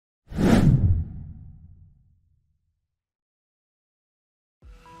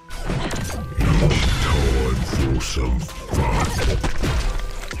some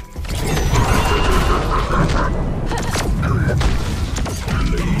fun.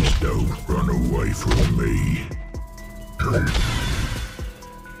 Please don't run away from me.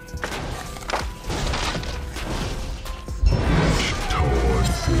 It's time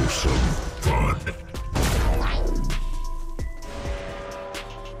for some fun.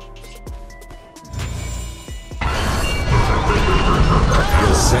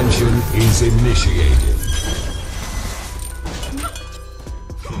 Ascension is initiated.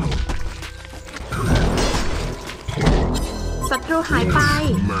 ศัตรูหายไป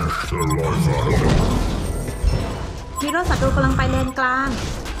Smash the life out of them. ฮีโร่ศัตรูกำลังไปเลนกลาง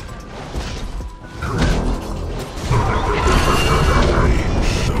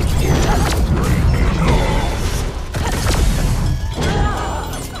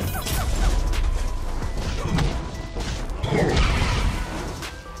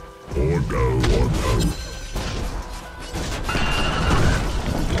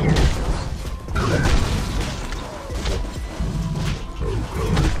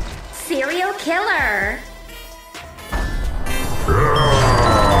Serial killer.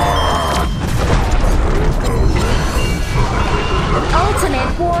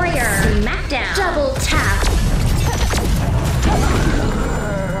 Ultimate warrior. Smackdown. Double tap.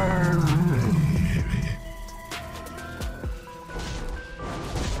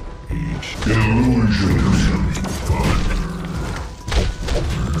 Illusions. Fun.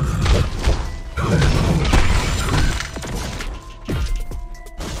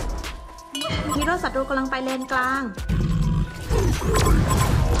 ฮีโร่ศัตรูกำลังไปเลนกลาง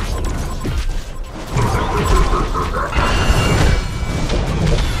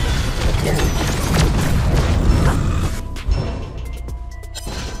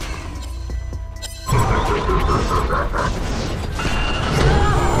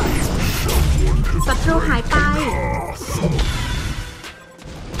ศัตรูหายไป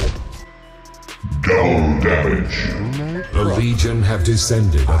Double damage. The Legion have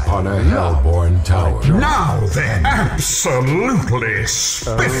descended upon a hellborn tower. Now then, absolutely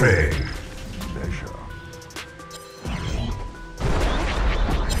spiffy!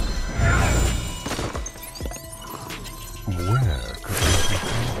 Where could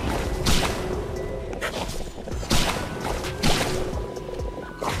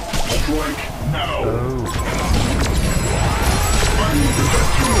strike now?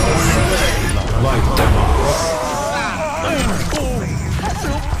 Light them up.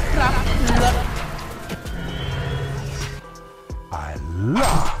 I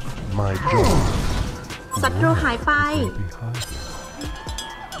love my job. ศัตรูหายไป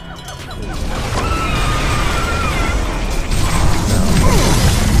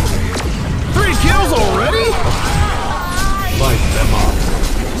 3 kills already? Light them up.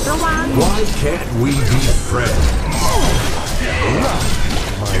 ระวัง Why can't we be friends?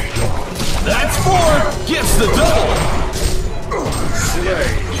 That's 4. Gets the double.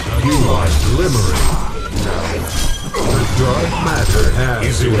 You are glimmering. The dark matter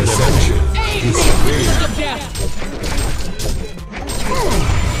has to ascension. Disappear.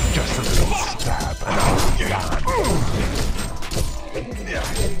 Just a little stab and I'll be gone.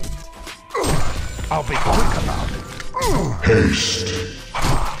 I'll be quick about it. Haste.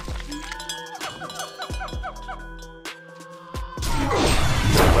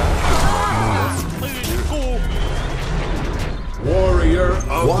 Warrior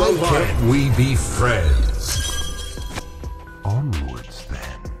of Why the light. Can't we be friends? Onwards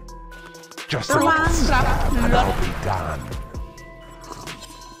then. Just a Come little on. stab and I'll be gone.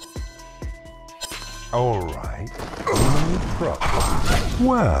 All right. No problem.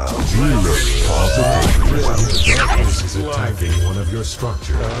 Well, you look positive. Darkness is attacking one of your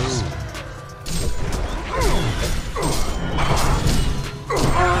structures.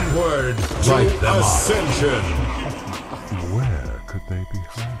 Onward Light to them up. ascension. Where could they be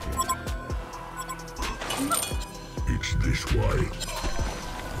hiding? It's this way.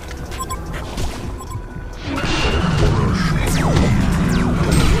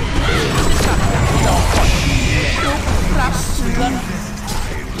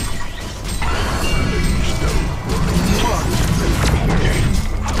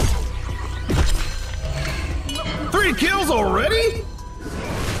 Three kills already?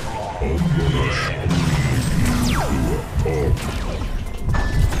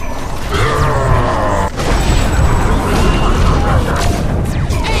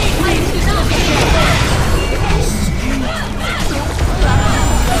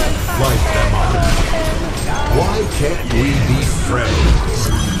 Light them up. Why can't we be friends?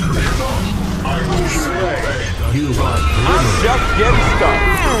 I will slay. You are I'm glimmering. just getting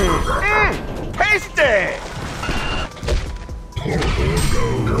started. Tasty!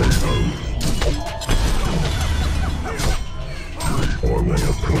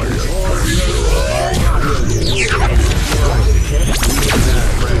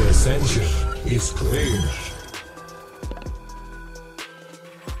 Ascension is clear.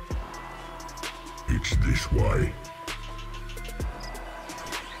 It's this way.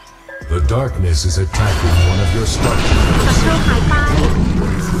 The darkness is attacking one of your structures. ศัตรูหายไป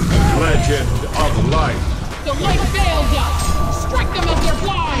Legend of light. The light fails us! Strike them as they're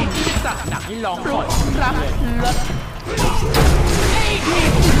blind! จัดหนักให้ลองก่อนครับเลิศ Aid me!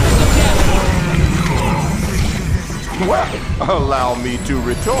 Together! Well, allow me to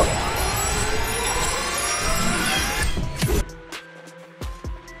retort.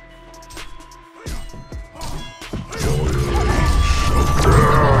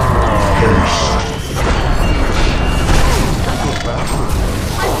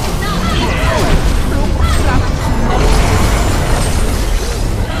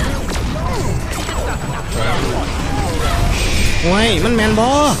โอ้ยมันแมนบ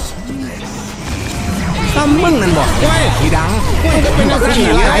อซ้ำมึงนั่นบอกโอ้ยขี่ดังโอ้ยเป็นนักขี่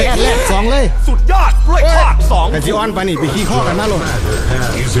ไล่แอดแรกสองเลย สุดยอดด้วยภาคสอง แต่จีออนไปนี่ไปขี่ข้อกันมาลง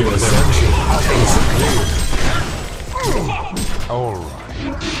Is in ascension. All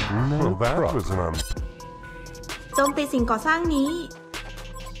right. No, that was an โจมตีสิ่งก่อสร้างนี้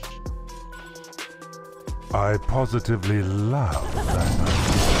I positively love that.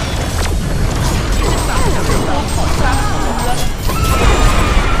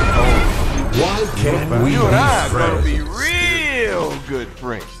 Why can't we You and I are be gonna be friends? real good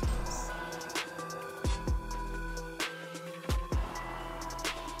friends.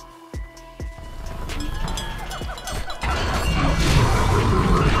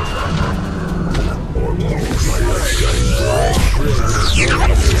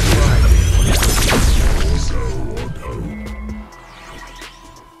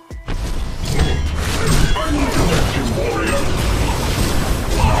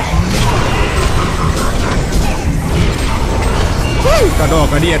 Woo! กระโดด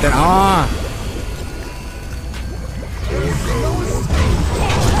กระเดียดแต่อ๋อ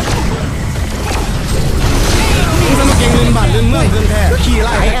มึงสนุกเก่งลืมบ้านลืมเมืองลืมแท้ขี่ไ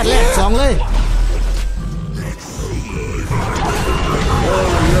ล่แอดแรกสองเลย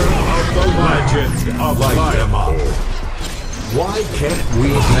Legend of light. Why can't we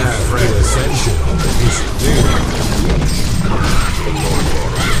have ascension? Is clear.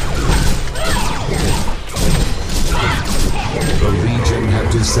 The Legion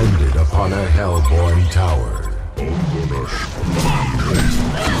have descended upon a hellborn tower.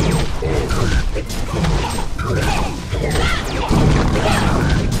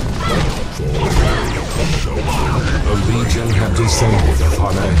 The Legion have descended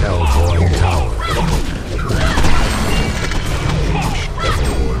upon a hellborn tower.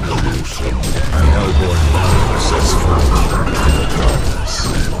 A hellborn barracks has fallen to the darkness.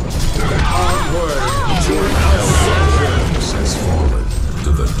 Onward to ascension has fallen to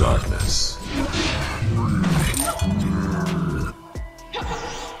the darkness.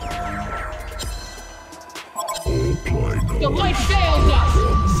 The light fails us!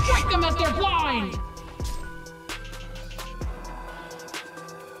 Strike them as they're blind!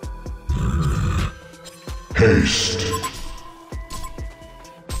 Haste.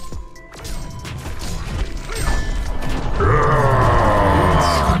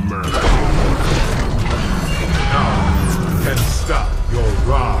 Can stop your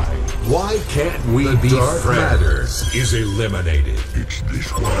ride. Why can't we be friends? Matters is eliminated. It's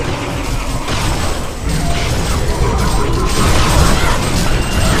this way.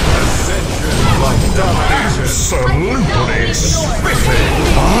 Ascension like domination. Absolutely spiffy.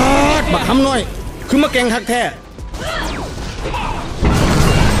 บักคำน้อยคือมาเก่งคักแท้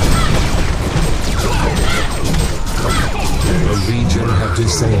The Legion have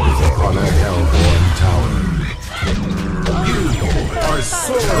descended upon a hellborn tower. You are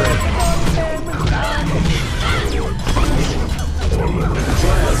soaring.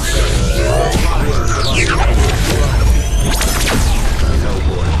 A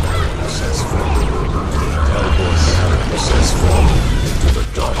hellborn barracks has fallen. Hellborn barracks has fallen to the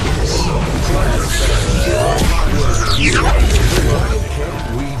darkness. Why can't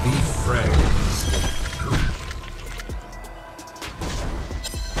we be friends?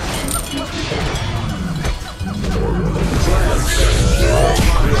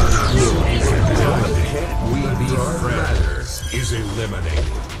 We be friends is eliminated.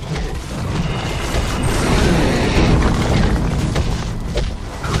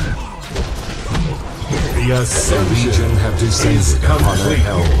 The Legion have descended upon a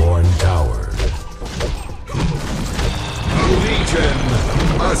hellborn